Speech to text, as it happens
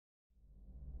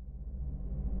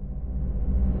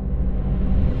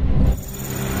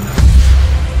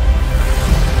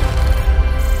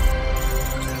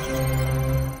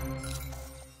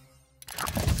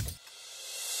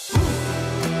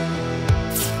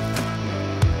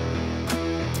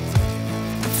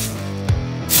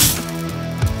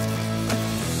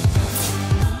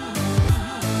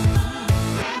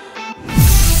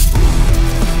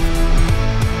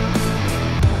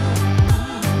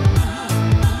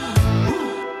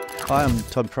Hi, I'm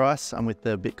Todd Price. I'm with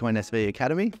the BSV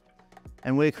Academy,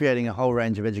 and we're creating a whole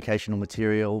range of educational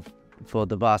material for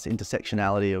the vast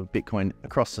intersectionality of Bitcoin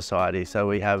across society. So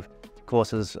we have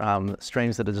courses,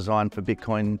 streams that are designed for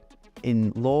Bitcoin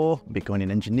in law, Bitcoin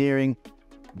in engineering,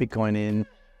 Bitcoin in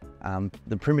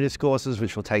the primitives courses,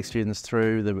 which will take students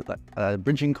through the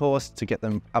bridging course to get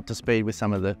them up to speed with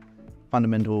some of the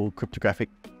fundamental cryptographic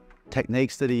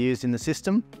techniques that are used in the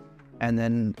system. And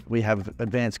then we have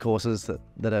advanced courses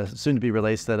that are soon to be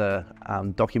released that are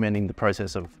documenting the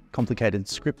process of complicated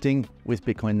scripting with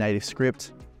Bitcoin native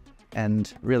script,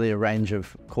 and really a range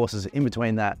of courses in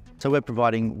between that. So we're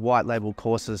providing white label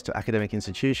courses to academic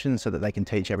institutions so that they can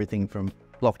teach everything from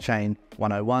blockchain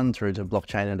 101 through to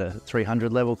blockchain at a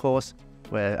 300 level course.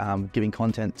 We're giving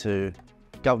content to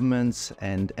governments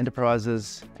and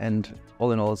enterprises, and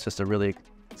all in all, it's just a really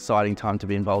exciting time to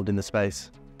be involved in the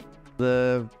space.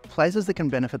 The places that can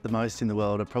benefit the most in the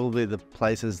world are probably the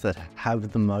places that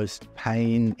have the most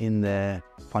pain in their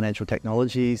financial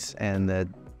technologies and their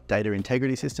data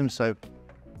integrity systems. So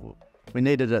we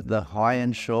need it at the high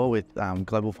end, sure, with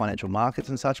global financial markets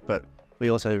and such, but we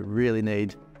also really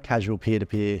need casual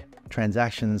peer-to-peer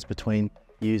transactions between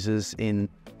users in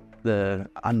the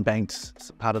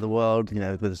unbanked part of the world. You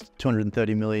know, there's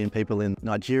 230 million people in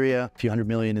Nigeria, a few hundred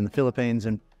million in the Philippines,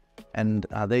 and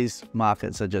these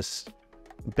markets are just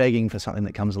begging for something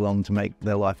that comes along to make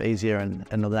their life easier and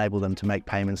enable them to make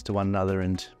payments to one another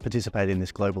and participate in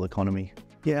this global economy.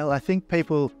 Yeah, well, I think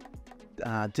people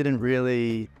didn't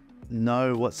really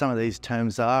know what some of these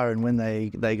terms are, and when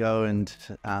they go and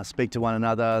speak to one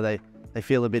another, they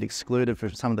feel a bit excluded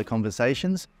from some of the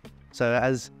conversations. So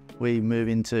as we move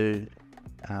into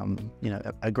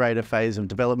a greater phase of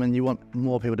development, you want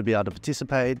more people to be able to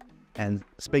participate and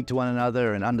speak to one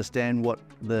another and understand what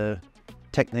the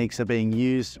techniques are being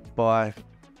used by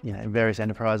various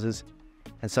enterprises.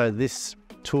 And so this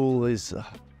tool is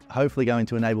hopefully going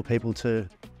to enable people to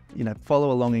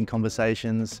follow along in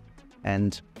conversations,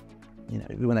 and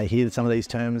when they hear some of these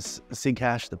terms,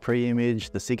 SIG-hash, the pre-image,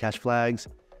 the SIG-hash flags,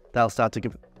 they'll start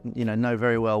to know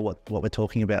very well what we're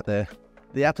talking about there.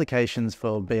 The applications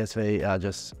for BSV are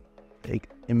just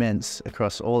immense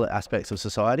across all the aspects of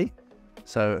society.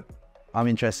 So I'm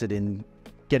interested in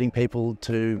getting people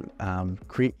to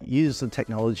use the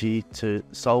technology to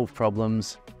solve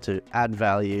problems, to add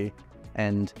value,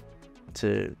 and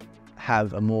to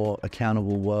have a more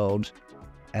accountable world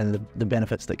and the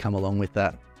benefits that come along with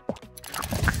that.